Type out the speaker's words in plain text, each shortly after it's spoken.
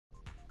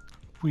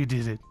We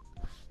did it.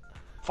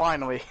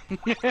 Finally.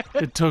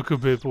 It took a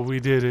bit, but we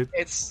did it.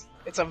 It's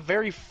a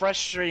very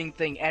frustrating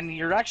thing, and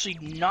you're actually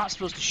not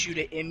supposed to shoot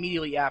it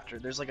immediately after.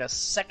 There's like a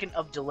second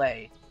of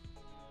delay.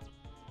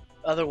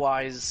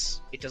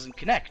 Otherwise, it doesn't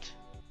connect.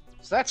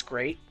 So that's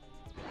great.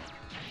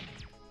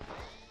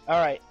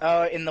 Alright,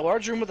 in the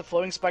large room with the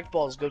floating spiked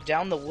balls, go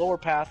down the lower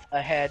path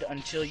ahead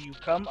until you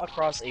come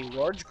across a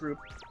large group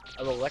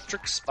of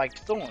electric spiked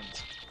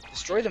thorns.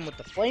 Destroy them with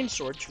the flame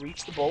sword to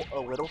reach the bolt a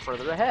little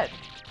further ahead.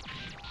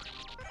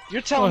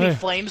 You're telling me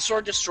flame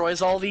sword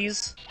destroys all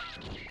these?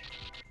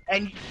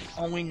 And you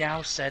only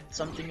now said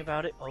something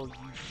about it? Oh,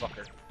 you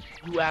fucker.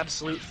 You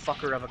absolute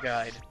fucker of a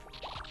guide.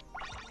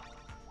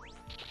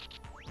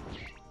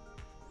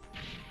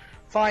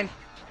 Fine.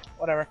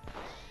 Whatever.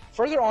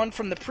 Further on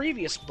from the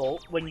previous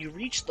bolt, when you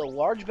reach the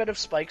large bed of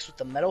spikes with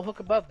the metal hook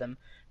above them,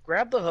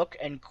 grab the hook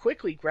and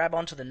quickly grab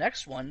onto the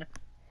next one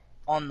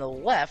on the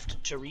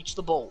left to reach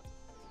the bolt.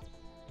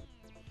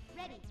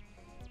 Ready.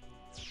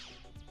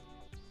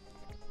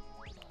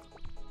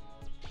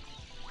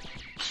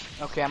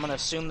 Okay, I'm gonna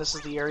assume this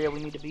is the area we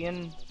need to be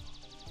in.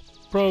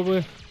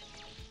 Probably.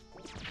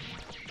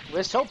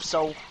 Let's hope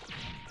so.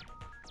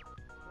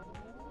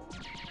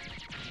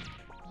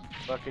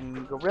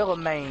 Fucking gorilla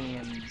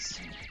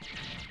mans.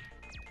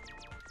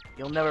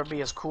 You'll never be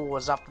as cool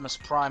as Optimus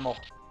Primal.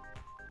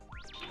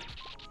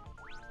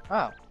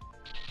 Oh.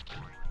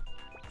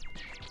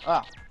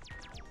 Oh.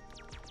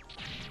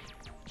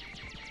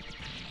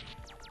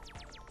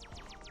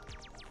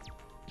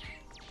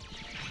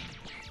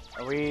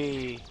 Are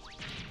we...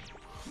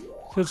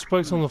 Hit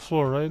spikes on the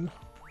floor, right?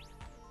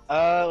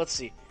 Let's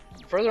see.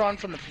 Further on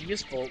from the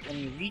previous bolt, when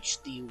you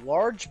reach the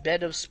large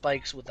bed of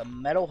spikes with a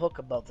metal hook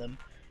above them,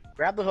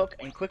 grab the hook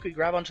and quickly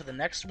grab onto the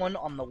next one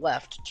on the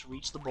left to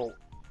reach the bolt.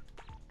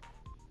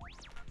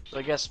 So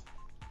I guess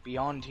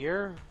beyond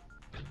here?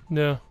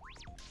 Yeah.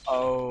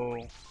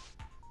 Oh.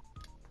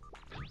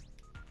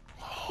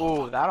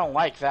 Ooh, I don't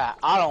like that.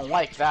 I don't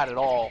like that at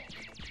all.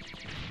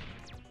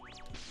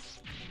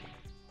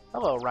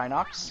 Hello,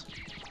 Rhinox.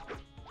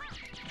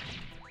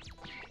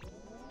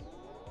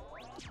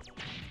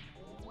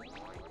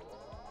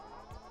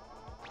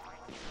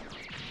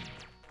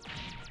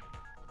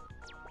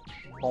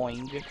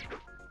 Boing.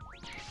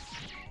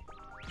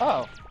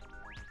 Oh.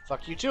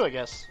 Fuck you too, I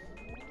guess.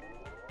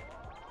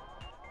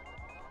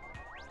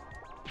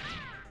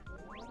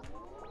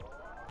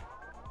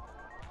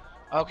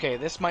 Okay,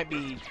 this might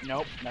be...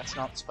 Nope, that's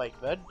not spike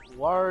bed.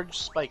 Large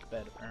spike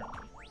bed,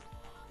 apparently.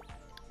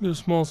 There's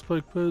small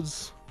spike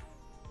beds.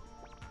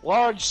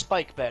 Large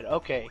spike bed,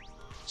 okay.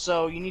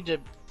 So, you need to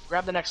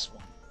grab the next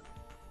one.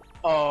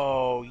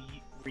 Oh,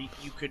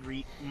 you could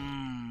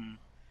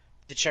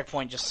The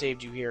checkpoint just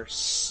saved you here.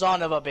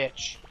 Son of a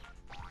bitch.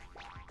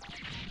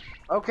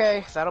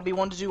 Okay, that'll be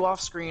one to do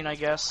off screen, I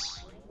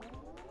guess.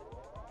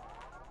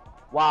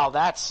 Wow,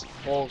 that's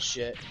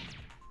bullshit.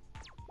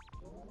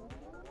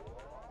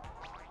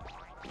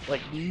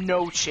 Like,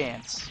 no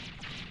chance.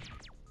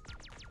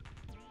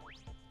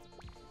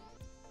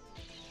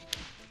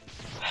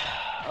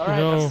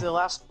 Alright, that's the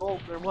last bolt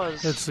there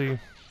was. Let's see.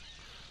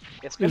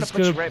 It's gonna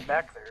put you right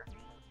back there.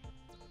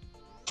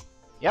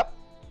 Yep.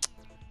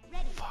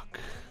 Fuck.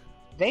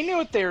 They knew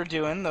what they were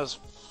doing, those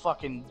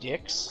fucking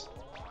dicks.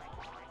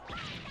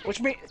 Which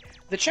means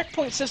the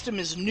checkpoint system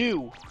is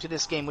new to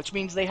this game, which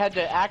means they had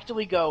to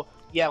actively go,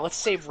 yeah, let's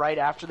save right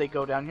after they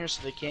go down here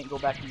so they can't go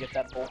back and get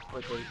that bolt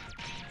quickly.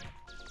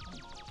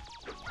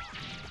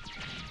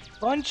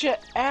 Bunch of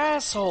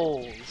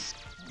assholes.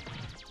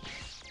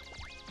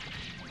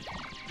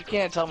 You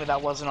can't tell me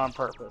that wasn't on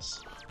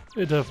purpose.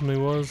 It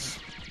definitely was.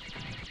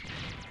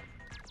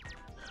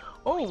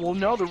 Oh, well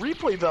now the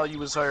replay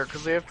value is higher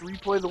because they have to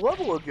replay the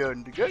level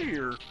again to get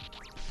here.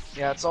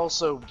 Yeah, it's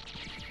also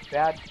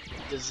bad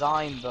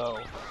design though.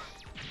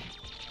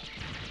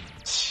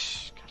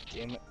 God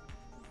damn it.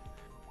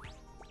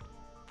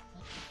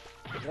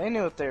 They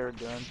knew what they were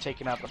doing,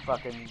 taking out the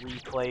fucking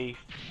replay,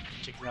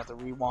 taking out the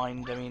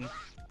rewind, I mean.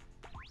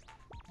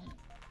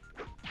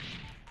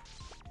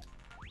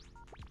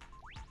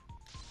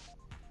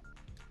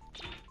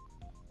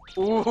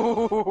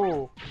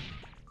 Ooh!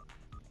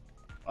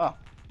 Oh.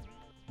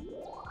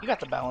 You got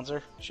the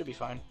balancer. Should be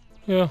fine.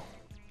 Yeah.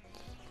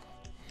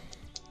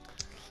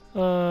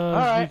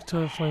 Alright. Weak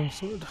to flame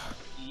sword.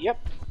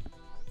 Yep.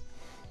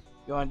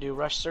 You wanna do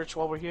rush search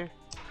while we're here?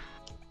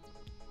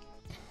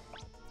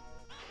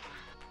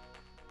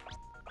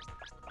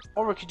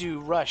 Or we could do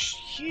rush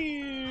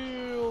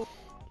heal.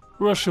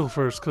 Rush heal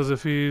first, because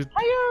if he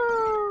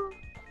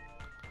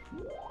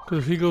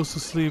goes to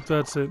sleep,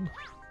 that's it.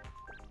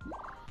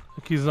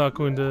 Like he's not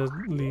going to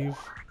leave.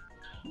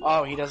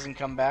 Oh, he doesn't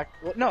come back?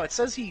 Well, no, it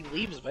says he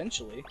leaves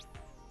eventually.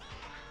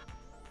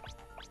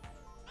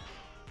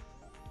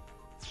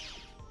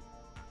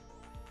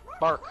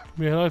 Bark.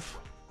 Me a knife.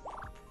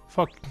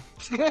 Fuck.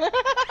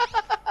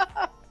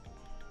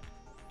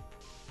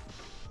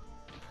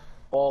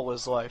 All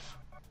his life.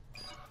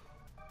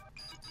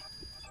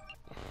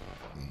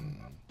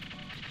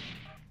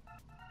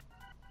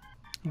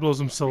 Blows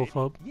himself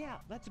up. Yeah,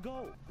 let's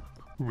go.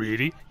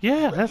 Really?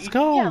 Yeah, let's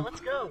go. Yeah,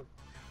 let's go.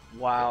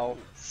 Wow,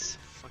 it's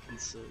fucking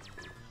sick.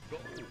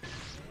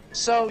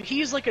 So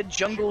he's like a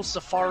jungle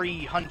safari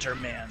hunter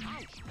man,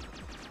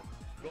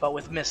 but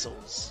with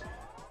missiles.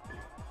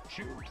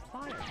 Shoot,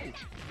 fire.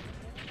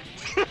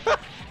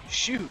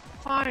 Shoot,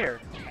 fire.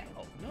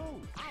 Oh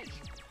no.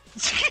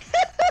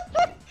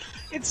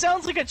 It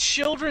sounds like a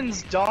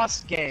children's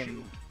DOS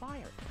game,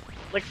 Fire.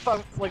 like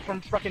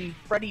from fucking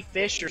Freddy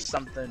Fish or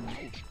something.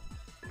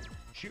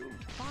 Shoot,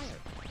 fire.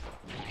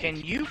 Can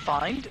you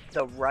find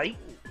the right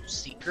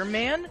Seeker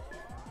Man?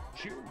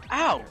 Shoot.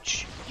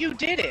 Ouch! You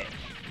did it!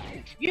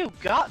 You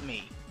got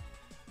me!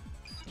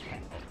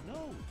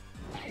 No.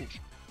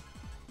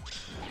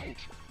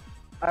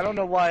 I don't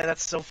know why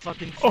that's so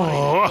fucking funny.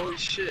 Oh. Holy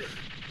shit.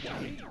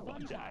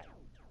 Bonsai.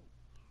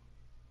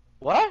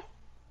 What?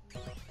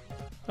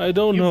 I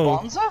don't You know.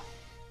 Bonza?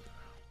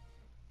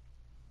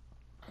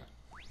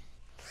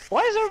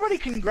 Why is everybody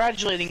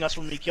congratulating us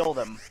when we kill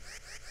them?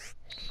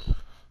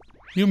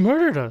 You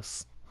murdered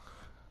us.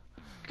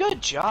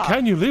 Good job!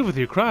 Can you live with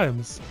your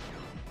crimes?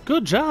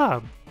 Good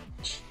job.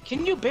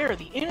 Can you bear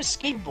the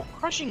inescapable,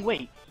 crushing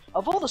weight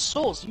of all the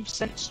souls you've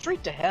sent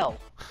straight to hell?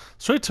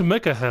 Straight to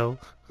Mecha Hell.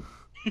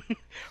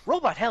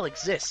 Robot hell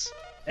exists,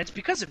 and it's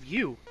because of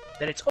you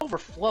that it's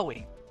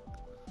overflowing.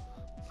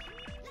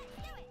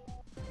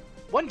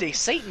 One day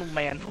Satan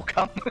Man will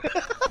come.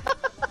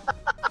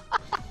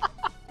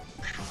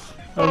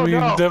 I mean,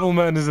 no.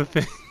 Devilman is a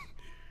thing.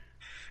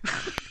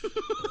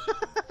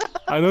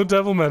 I know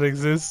Devilman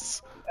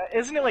exists.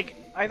 Isn't it like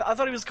I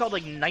thought he was called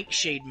like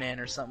Nightshade Man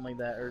or something like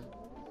that? Or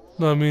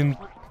No, I mean,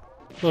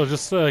 no,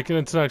 just like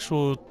it's an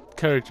actual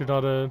character,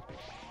 not a.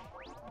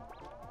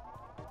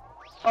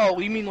 oh,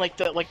 you mean like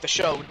the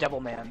show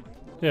Devilman?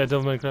 Yeah,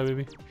 Devilman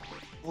Crybaby.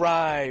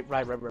 Right.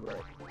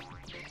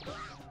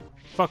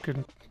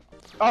 Fucking.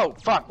 Oh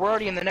fuck, we're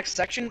already in the next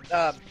section.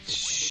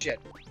 Shit.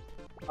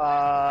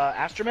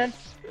 Astroman.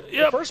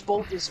 Yep. The first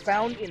bolt is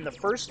found in the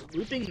first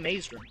looping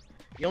maze room.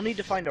 You'll need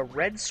to find a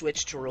red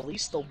switch to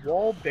release the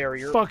wall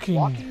barrier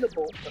blocking the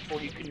bolt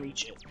before you can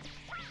reach it.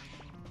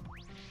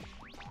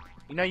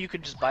 You know you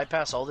could just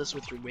bypass all this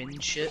with your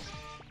wind shit?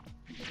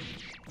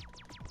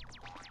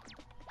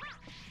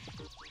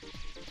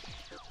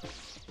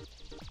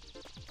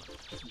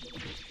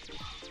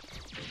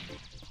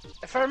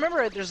 If I remember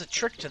right, there's a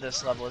trick to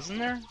this level, isn't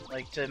there?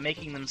 Like, to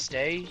making them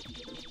stay?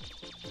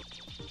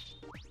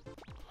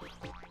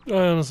 I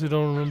honestly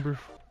don't remember.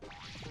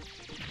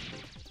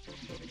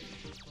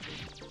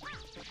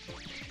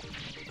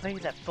 Play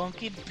that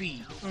funky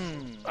beat.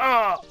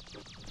 Ah!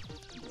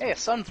 Hey, a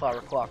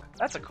sunflower clock.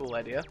 That's a cool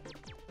idea.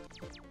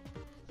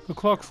 The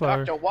clock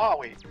fire. Dr.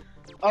 Wowie.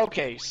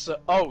 Okay, so...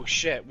 oh,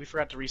 shit. We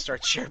forgot to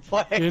restart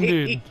SharePlay.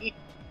 Indeed.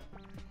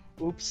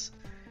 Oops.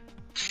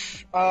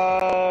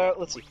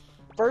 Let's see.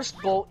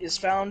 First bolt is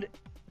found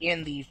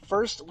in the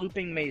first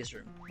looping maze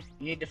room.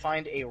 You need to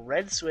find a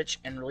red switch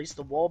and release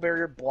the wall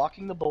barrier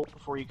blocking the bolt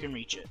before you can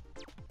reach it.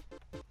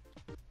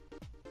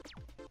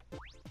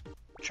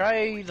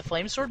 Try the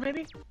flame sword,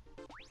 maybe?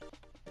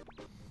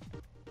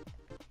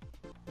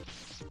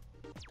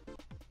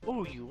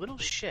 Ooh, you little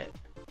shit.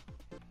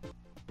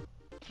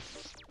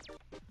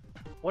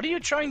 What are you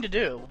trying to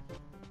do?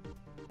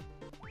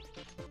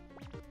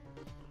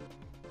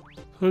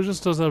 So it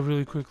just does that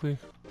really quickly.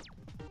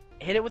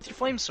 Hit it with your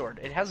flame sword.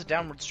 It has a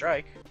downward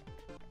strike.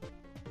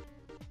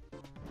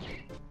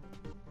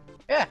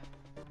 Yeah.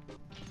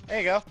 There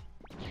you go.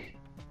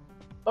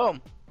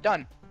 Boom.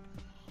 Done.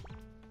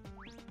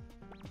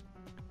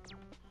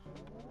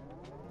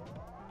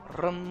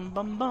 Rum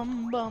bum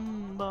bum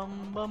bum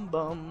bum bum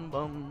bum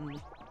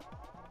bum.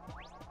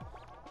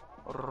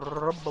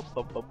 Rum bum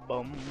bum bum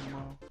bum.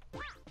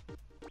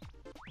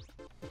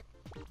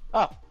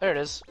 Oh, there it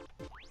is.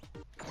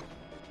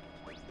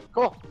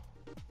 Cool.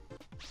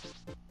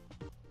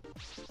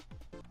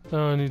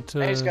 Now I need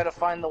to I just gotta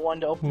find the one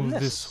to open move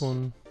this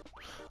one.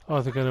 Oh,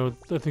 I think I know.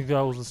 I think that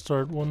was the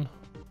start one.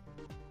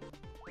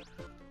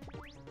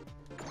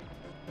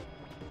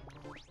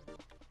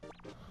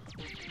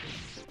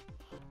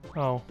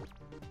 Oh.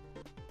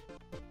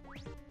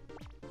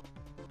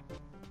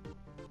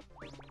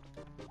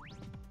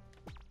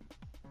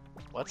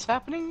 What's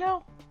happening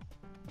now?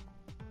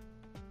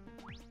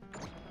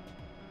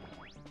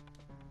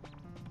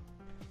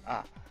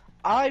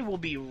 I will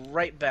be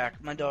right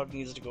back. My dog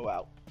needs to go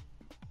out.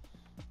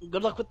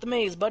 Good luck with the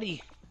maze,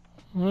 buddy.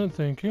 Well,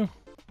 thank you.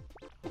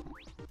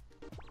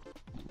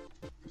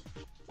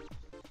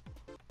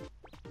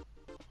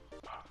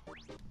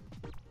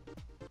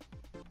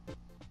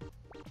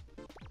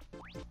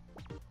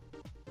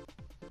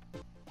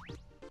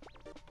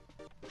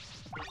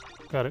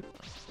 Got it.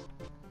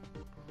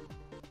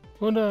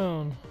 Go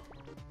down.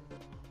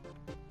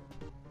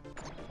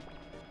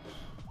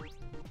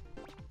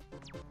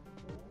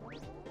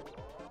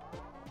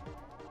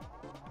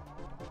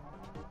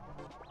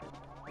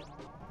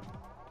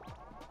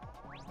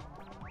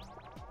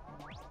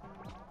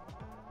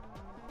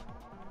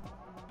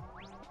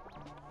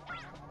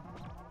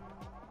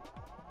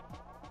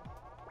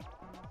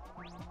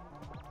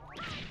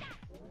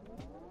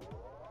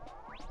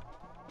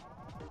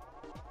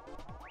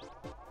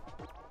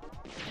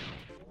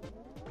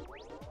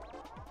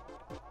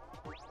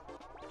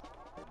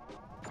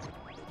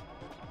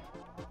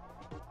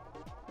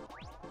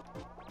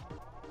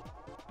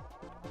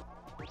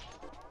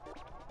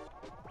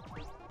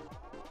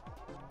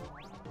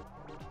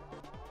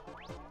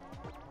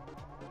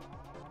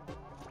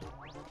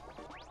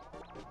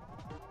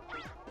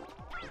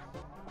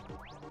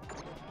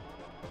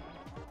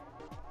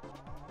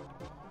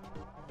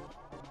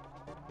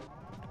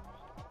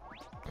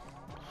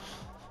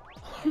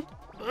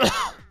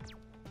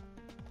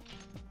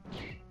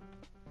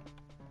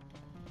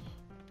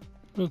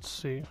 Let's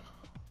see.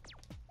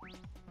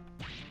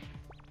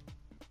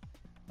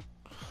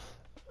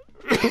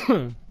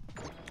 I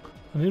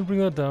need to bring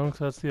that down because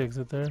that's the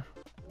exit there.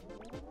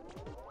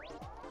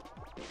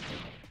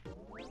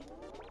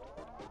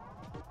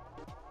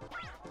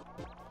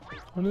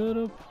 Turn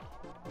that up.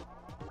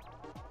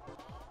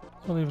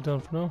 I'll leave it down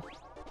for now.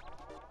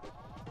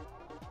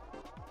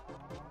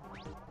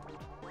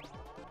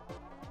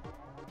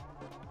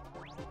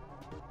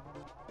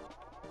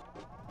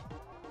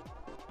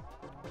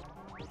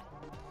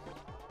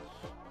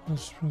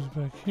 Let's bring it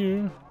back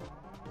here.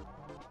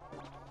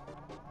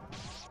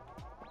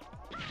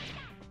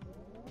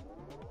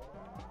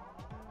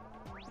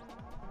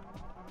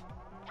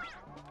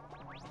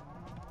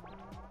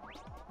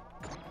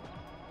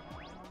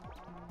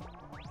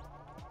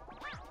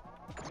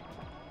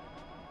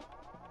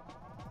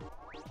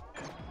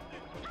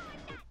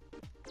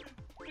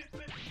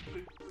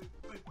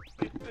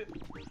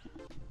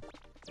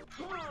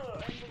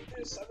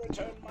 I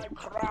return my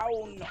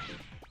crown.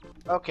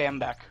 Okay, I'm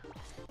back.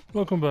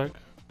 Welcome back.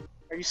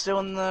 Are you still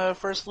in the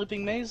first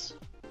looping maze?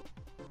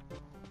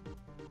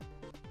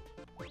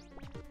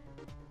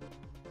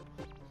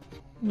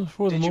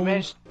 For the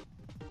moment.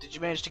 Did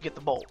you manage to get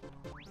the bolt?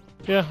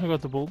 Yeah, I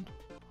got the bolt.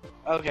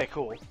 Okay,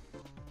 cool.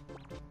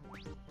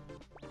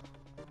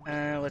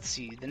 Let's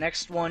see. The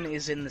next one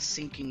is in the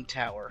sinking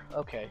tower.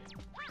 Okay.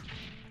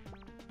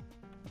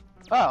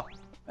 Oh,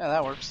 yeah,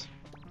 that works.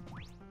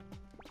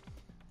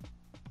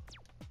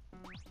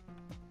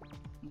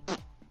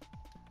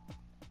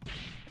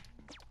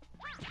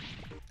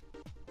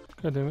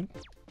 God damn it.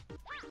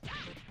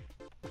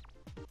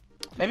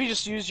 Maybe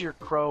just use your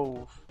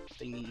crow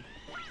thingy.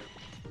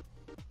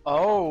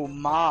 Oh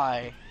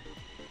my.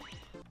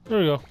 There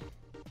we go.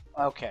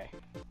 Okay.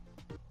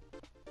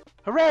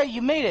 Hooray,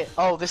 you made it!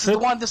 Oh, this is the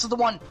one, this is the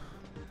one!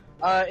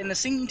 In the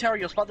sinking tower,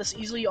 you'll spot this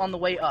easily on the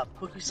way up.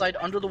 Quickly slide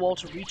under the wall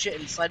to reach it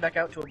and slide back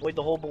out to avoid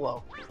the hole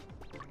below.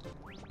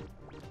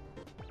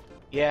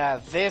 Yeah,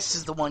 this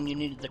is the one you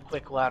needed the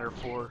quick ladder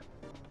for.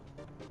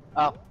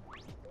 Oh.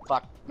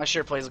 Fuck. My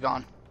share play is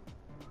gone.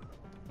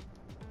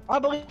 I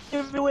believe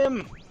you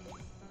him!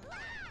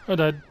 I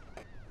died.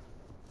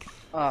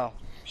 Oh,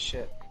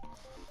 shit.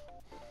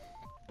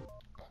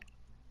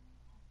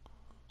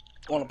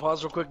 Want to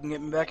pause real quick and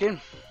get me back in?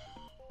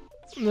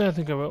 Yeah, I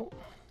think I will.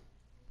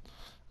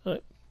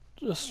 Alright,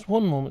 just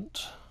one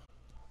moment.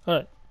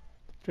 Alright,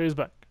 Jerry's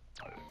back.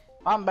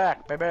 I'm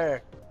back,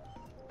 baby.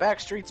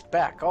 Backstreet's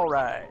back,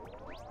 alright.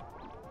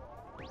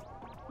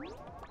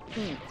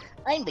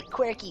 I'm the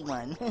quirky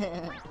one.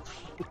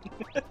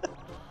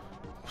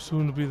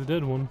 Soon to be the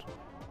dead one.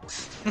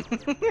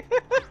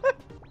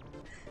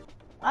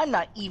 I'm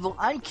not evil,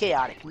 I'm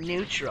chaotic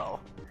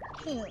neutral.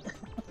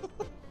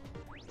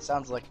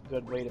 Sounds like a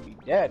good way to be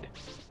dead.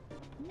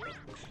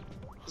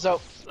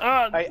 So,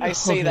 I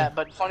say okay. that,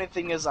 but funny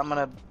thing is, I'm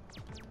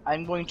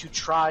going to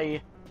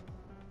try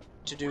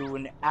to do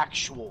an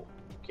actual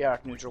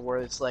chaotic neutral where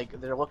it's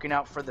like they're looking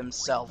out for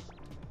themselves,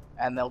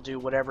 and they'll do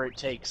whatever it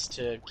takes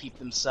to keep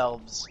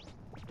themselves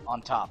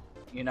on top.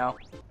 You know,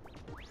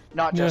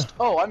 not just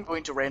oh, I'm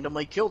going to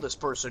randomly kill this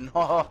person.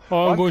 Oh,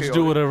 I'm going to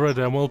do whatever I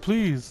damn well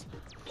please.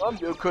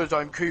 Because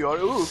I'm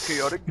chaotic. Ooh,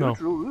 chaotic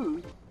neutral.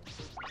 Ooh.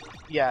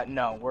 Yeah,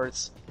 no, where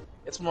it's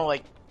more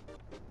like,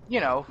 you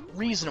know,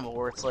 reasonable,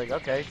 where it's like,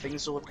 okay,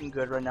 things are looking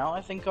good right now,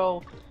 I think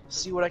I'll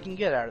see what I can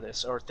get out of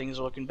this, or things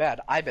are looking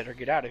bad, I better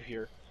get out of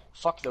here.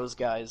 Fuck those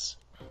guys.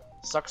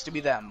 Sucks to be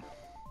them,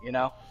 you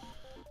know?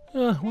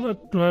 Yeah, when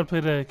I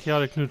played a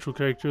chaotic neutral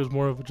character, it was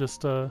more of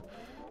just, I'm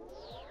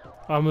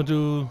gonna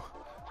do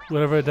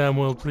whatever I damn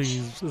well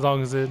please, as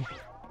long as it...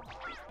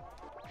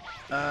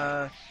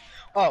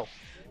 Oh.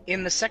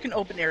 In the second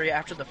open area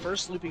after the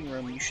first looping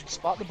room, you should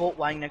spot the bolt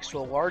lying next to a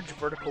large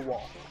vertical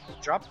wall.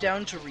 Drop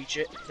down to reach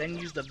it, then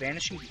use the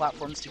vanishing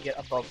platforms to get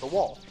above the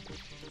wall.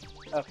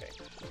 Okay.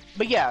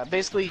 But yeah,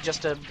 basically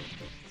just a...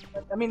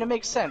 I mean, it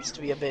makes sense to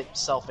be a bit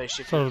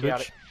selfish if you're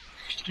chaotic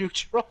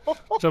neutral.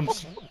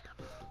 Jumps.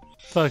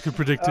 Thought I could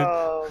predict it.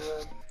 Man.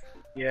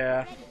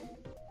 Yeah.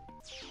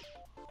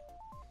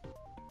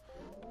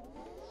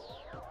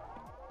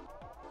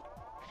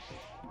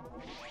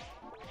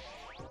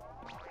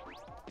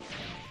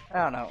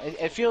 I don't know.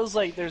 It feels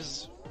like there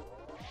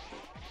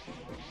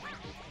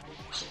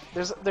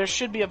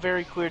should be a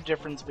very clear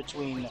difference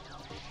between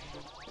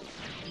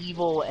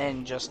evil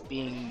and just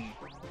being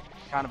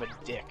kind of a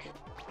dick,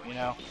 you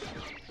know?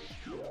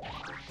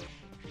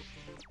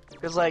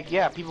 Because, like,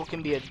 yeah, people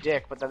can be a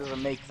dick, but that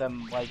doesn't make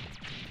them, like,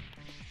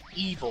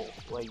 evil.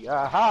 Like,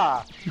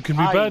 aha! You can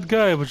be a bad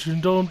guy, but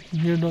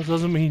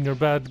doesn't mean you're a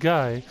bad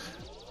guy.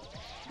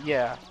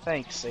 Yeah,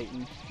 thanks,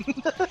 Satan.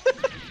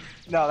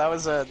 No, that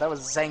was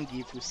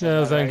Zangief who said that.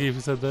 Yeah, that, Zangief right?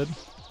 who said that.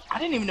 I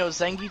didn't even know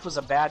Zangief was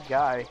a bad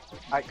guy,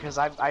 because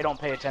I don't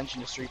pay attention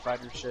to Street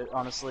Fighter shit,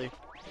 honestly.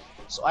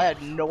 So I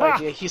had no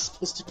idea he's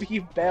supposed to be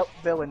a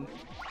villain.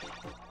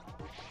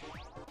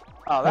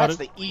 Oh, that's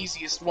the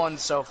easiest one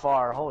so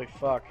far. Holy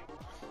fuck.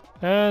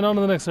 And on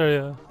to the next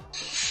area.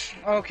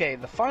 Okay,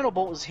 the final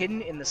bolt is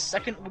hidden in the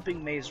second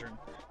looping maze room.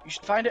 You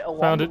should find it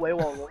along Found the it. way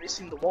while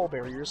racing the wall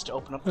barriers to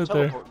open up the Right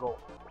there. teleport goal.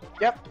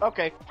 Yep,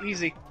 okay,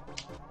 easy.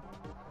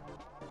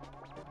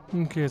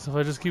 Okay, so if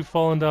I just keep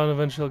falling down,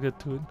 eventually I'll get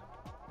to it.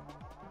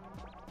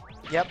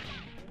 Yep.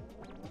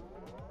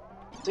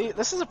 See,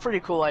 this is a pretty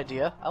cool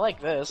idea. I like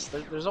this.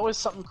 There's always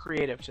something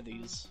creative to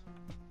these.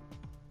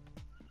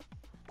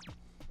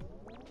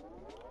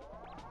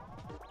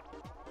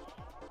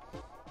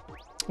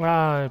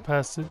 Ah, I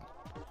passed it.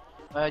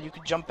 You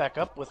could jump back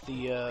up with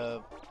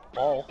the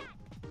ball.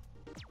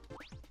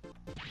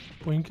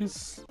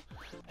 Winkus.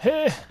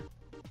 Hey!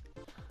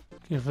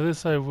 Okay, for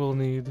this I will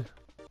need...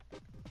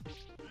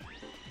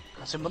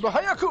 Kasimundo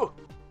Hayaku!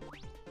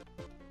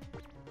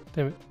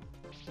 Damn it.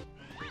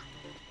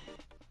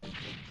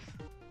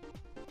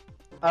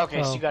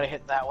 Okay, so Oh. you gotta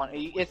hit that one.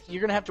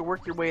 You're gonna have to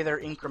work your way there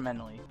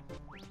incrementally.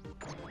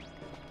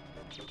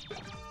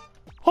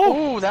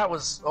 Oh! Ooh, that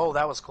was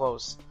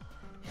close.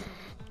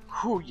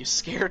 Whew, you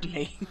scared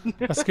me.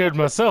 I scared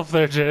myself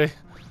there, Jay.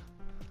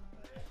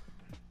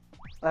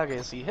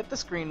 Okay, so you hit the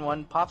screen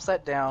one, pops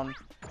that down.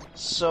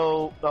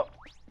 So,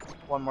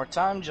 one more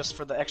time, just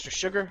for the extra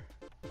sugar.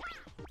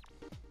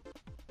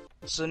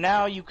 So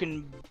now you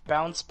can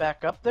bounce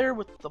back up there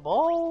with the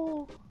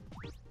ball?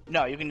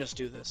 No, you can just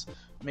do this.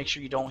 Make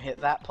sure you don't hit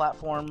that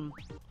platform,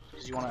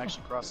 because you want to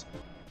actually cross.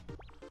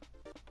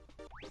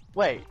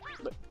 Wait,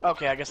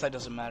 okay, I guess that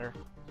doesn't matter.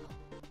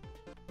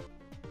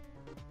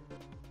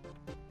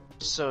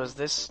 So is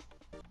this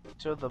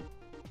to the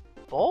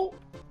bolt?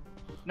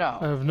 No.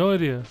 I have no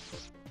idea.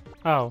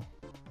 Ow.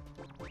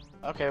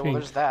 Okay, well pink.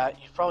 there's that.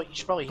 You should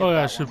probably hit Oh, yeah,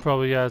 I that should one.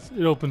 probably, yeah.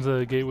 It opens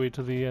a gateway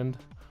to the end.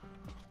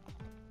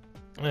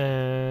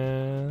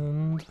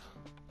 And...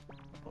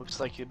 Looks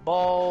like your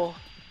ball.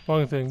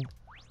 wrong thing.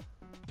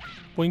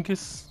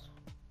 Winkus.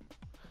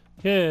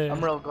 Yeah.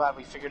 I'm real glad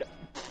we figured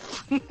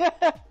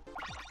it.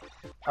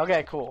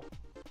 Okay, cool.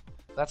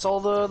 That's all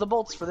the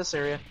bolts for this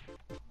area.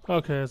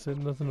 Okay, that's it.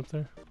 Nothing up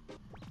there.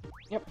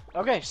 Yep.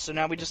 Okay, so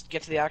now we just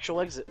get to the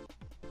actual exit.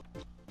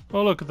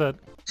 Oh, look at that.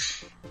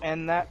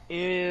 And that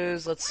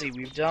is, let's see,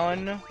 we've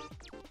done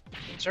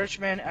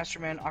Searchman,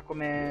 Astroman,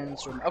 Aquaman,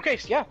 Swordman. Okay,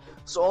 so yeah.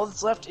 So all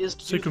that's left is to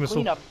do Secret the missile.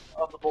 cleanup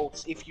of the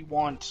bolts if you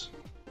want.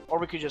 Or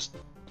we could just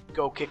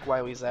go kick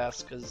Wiley's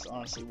ass, because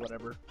honestly,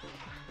 whatever.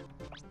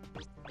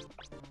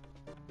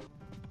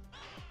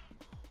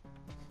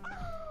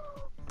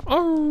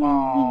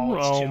 Oh,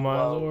 it's too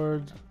my low.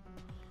 lord.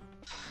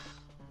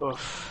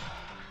 Oof.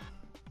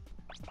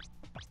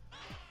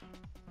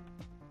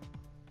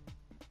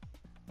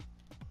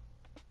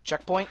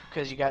 Checkpoint,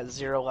 because you got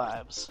 0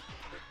 lives.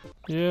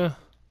 Yeah.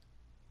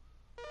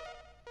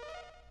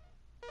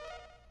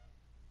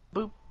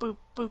 Boop, boop,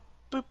 boop,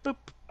 boop, boop,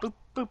 boop,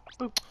 boop,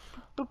 boop,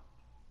 boop.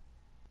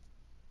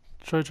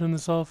 Should I turn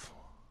this off?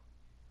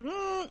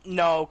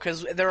 No,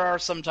 because there are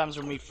some times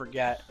when we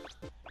forget,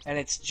 and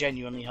it's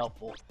genuinely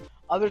helpful.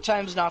 Other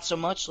times, not so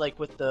much, like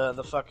with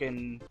the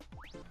fucking...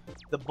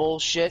 the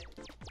bullshit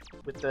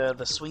with the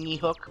swingy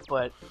hook,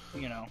 but,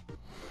 you know.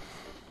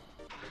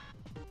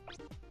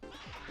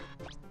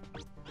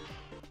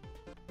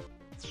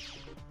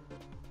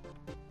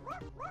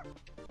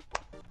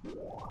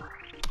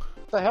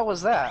 What the hell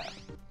was that?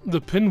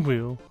 The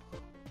pinwheel.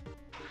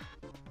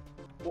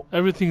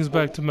 Everything's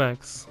back to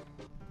max.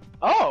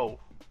 Oh!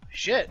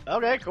 Shit,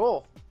 okay,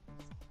 cool.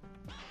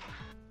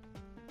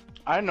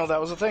 I didn't know that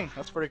was a thing.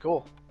 That's pretty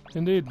cool.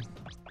 Indeed.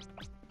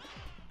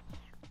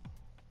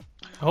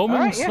 Homing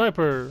Alright, yeah.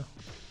 sniper.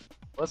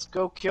 Let's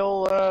go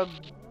kill,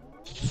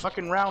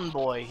 fucking round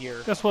boy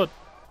here. Guess what?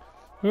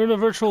 We're in a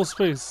virtual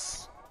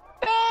space.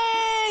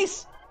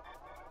 Space!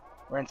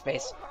 We're in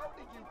space. How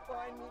did you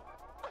find me?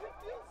 I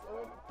feel so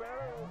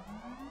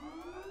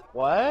embarrassed.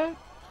 What?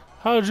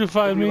 How did you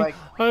find Maybe me? like-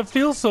 I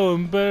feel so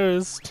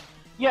embarrassed.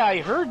 Yeah,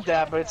 I heard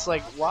that, but it's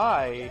like,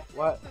 why?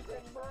 What?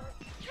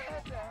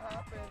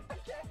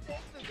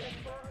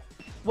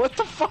 What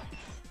the fuck?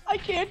 I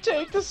can't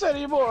take this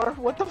anymore.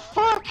 What the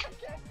fuck?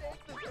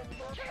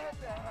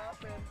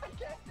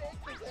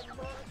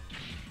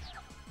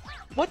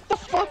 What the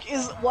fuck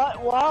is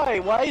what? Why?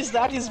 Why is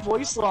that his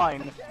voice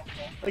line?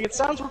 Like it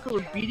sounds like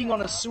we're beating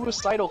on a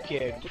suicidal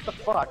kid. What the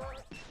fuck?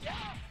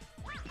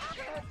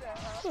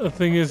 The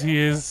thing is, he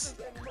is.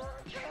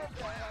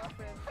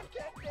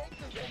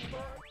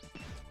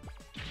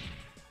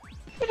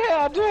 It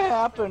had to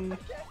happen.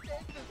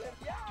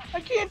 I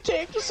can't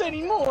take this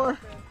anymore.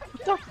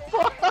 What the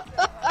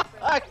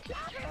fuck?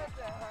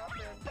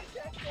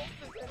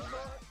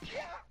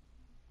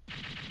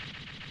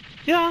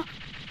 Yeah.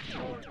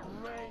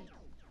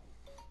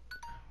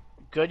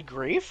 Good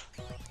grief.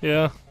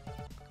 Yeah.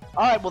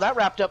 Alright, well that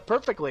wrapped up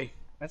perfectly.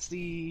 That's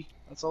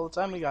all the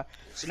time we got.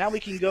 So now we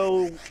can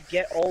go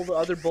get all the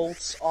other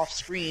bolts off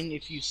screen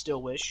if you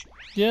still wish.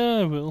 Yeah,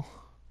 I will.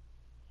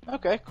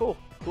 Okay, cool.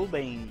 Cool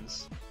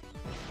beans.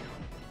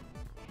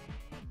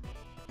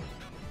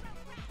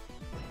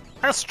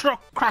 Astro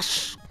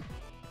crash.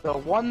 The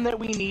one that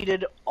we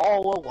needed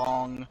all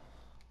along.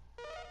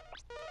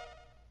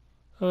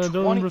 I don't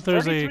remember if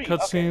there's a 33,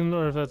 cutscene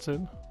or if that's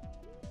it.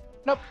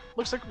 Nope.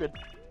 Looks like we're good.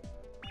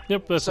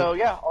 Yep, that's So it.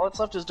 yeah, all that's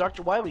left is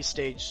Dr. Wiley's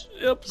stage.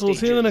 Yep, so we'll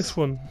see you in the stages. next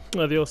one.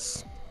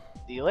 Adios.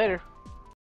 See you later.